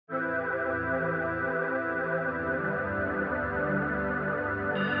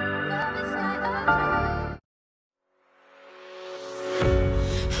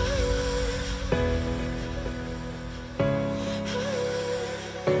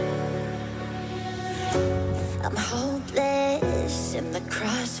I'm hopeless in the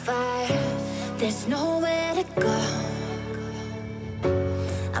crossfire. There's nowhere to go.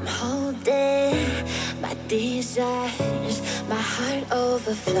 I'm holding my desires. My heart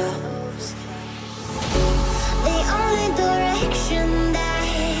overflows. The only direction that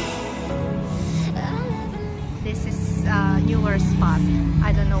this is a newer spot.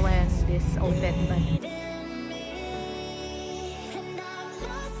 I don't know when this opened, but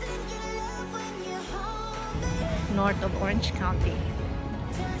north of Orange County,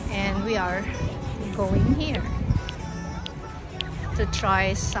 and we are going here to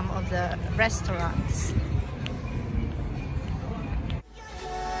try some of the restaurants.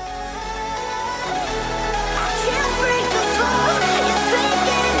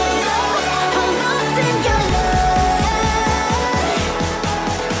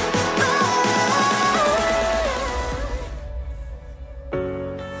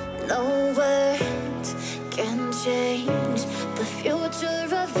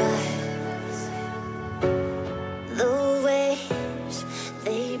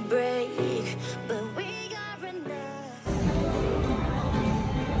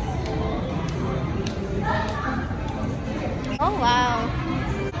 Oh wow!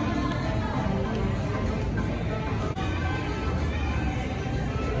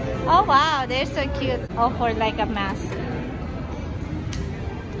 Oh wow, they're so cute. Oh, for like a mask.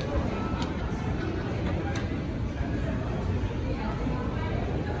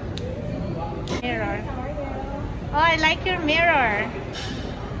 Mirror. Oh, I like your mirror.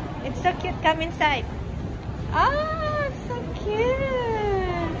 It's so cute. Come inside. Oh, so cute.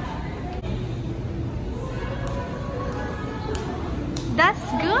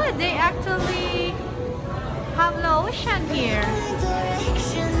 That's good. They actually have lotion here.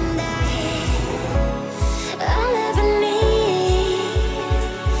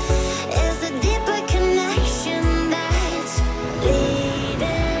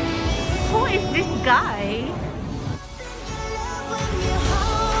 Who is this guy?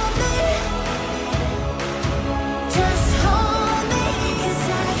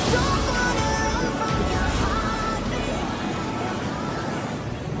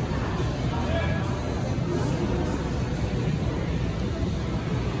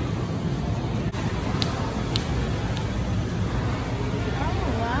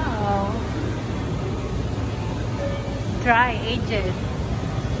 Dry aged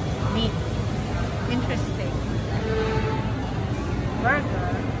meat. Interesting. Burger.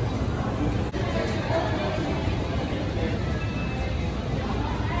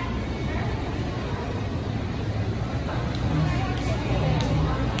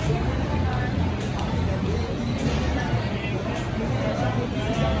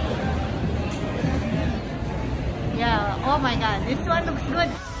 Yeah, oh my god, this one looks good.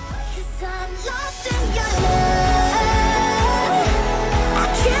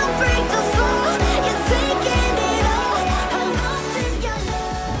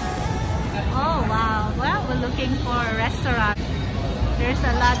 Looking for a restaurant. There's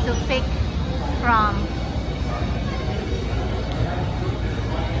a lot to pick from.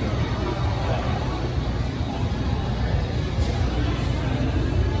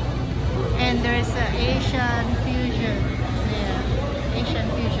 And there's an Asian fusion. Yeah, Asian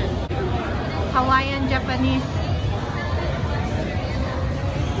fusion. Hawaiian, Japanese.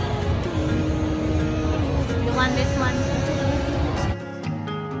 You want this one?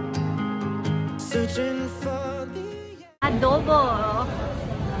 Adobo.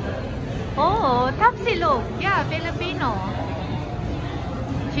 Oh, tapsilog. Yeah, Filipino.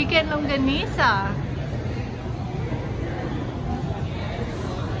 Chicken longanisa.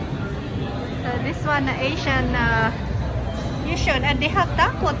 This one, Asian fusion, and they have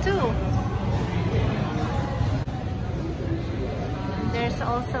taco too. There's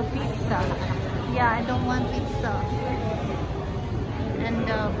also pizza. Yeah, I don't want pizza. And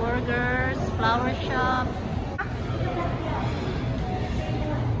burgers, flower shop.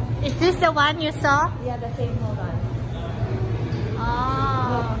 Is this the one you saw? Yeah, the same one.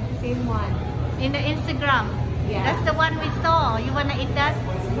 Oh. Look, same one. In the Instagram? Yeah. That's the one we saw. You wanna eat that?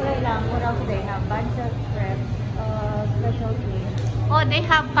 What else do they have? Bunch of crepes, specialty. Oh, they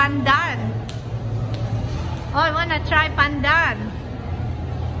have pandan. Oh, I wanna try pandan.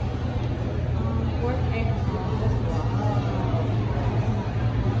 Pork egg.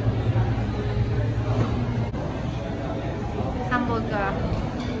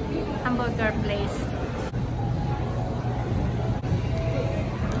 Hamburger place.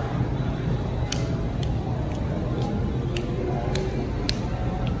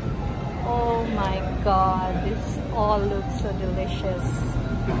 Wow, this all looks so delicious.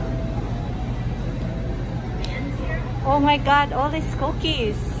 Oh my god, all these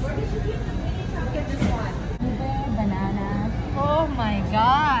cookies. Look at this one. Banana. Oh my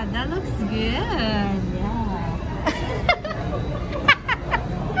god, that looks good. Yeah.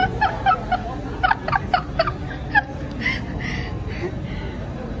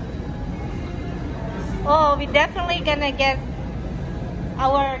 Oh, we're definitely gonna get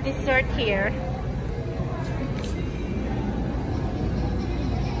our dessert here.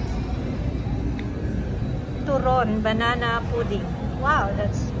 Turon banana pudding. Wow,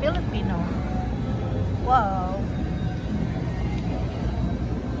 that's Filipino. Wow.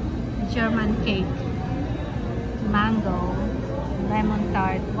 German cake. Mango. Lemon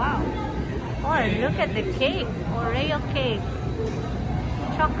tart. Wow. Oh, look at the cake. Oreo cake.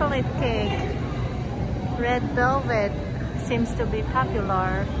 Chocolate cake. Red velvet. Seems to be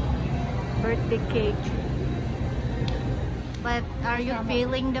popular. Birthday cake. But are you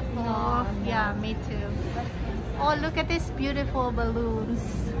feeling the flow? Yeah, me too. Oh, look at these beautiful balloons.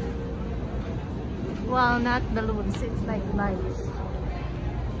 Well, not balloons, it's like lights.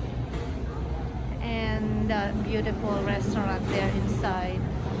 And a beautiful restaurant there inside.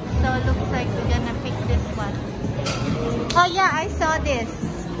 So it looks like we're gonna pick this one. Oh yeah, I saw this.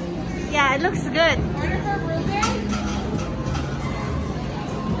 Yeah, it looks good.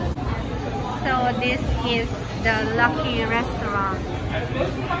 So this is the lucky restaurant.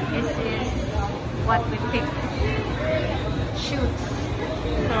 This is what we picked. Shoots.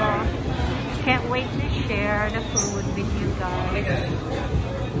 So can't wait to share the food with you guys.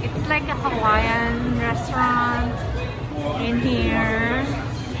 It's like a Hawaiian restaurant in here.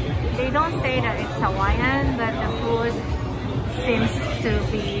 They don't say that it's Hawaiian, but the food seems to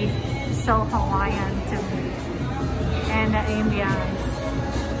be so Hawaiian to me. And the ambience.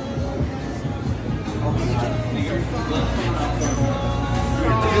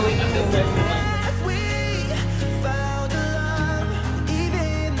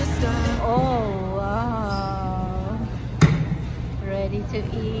 Oh wow, ready to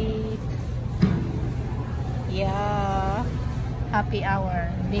eat. Yeah, happy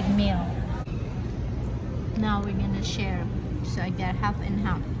hour, big meal. Now we're gonna share, so I got half and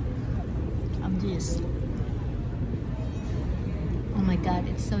half of this. Oh my god,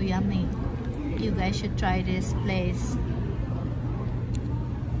 it's so yummy. You guys should try this place.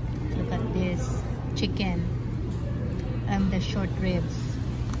 Look at this chicken and the short ribs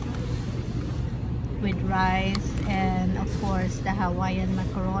with rice and of course the Hawaiian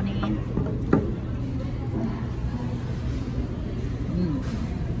macaroni.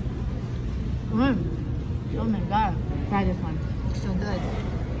 Oh my god, try this one. It's so good.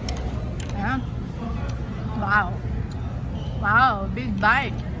 Yeah. Wow. Wow, big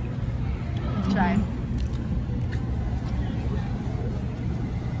bite. Try.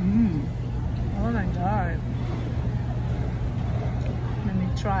 Oh my god. Let me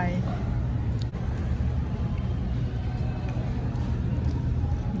try.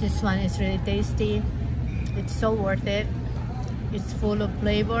 This one is really tasty. It's so worth it. It's full of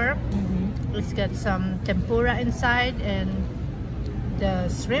flavor. It's got some tempura inside and the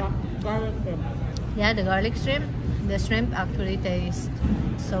shrimp. Garlic shrimp. Yeah, the garlic shrimp. The shrimp actually tastes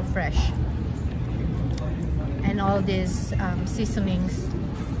so fresh. And all these seasonings.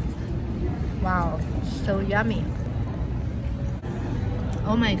 Wow, so yummy.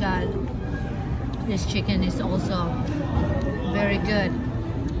 Oh my god, this chicken is also very good.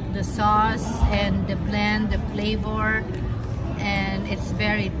 The sauce and the blend, the flavor, and it's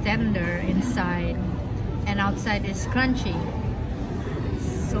very tender inside and outside is crunchy.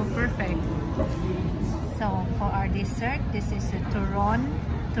 So perfect. So for our dessert, this is a turon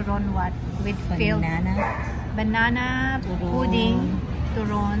what? With banana pudding,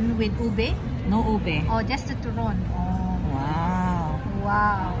 turon with ube. No ube. Oh, just the turon. Oh, Wow.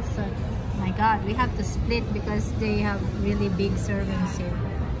 wow. So, my God, we have to split because they have really big servings here.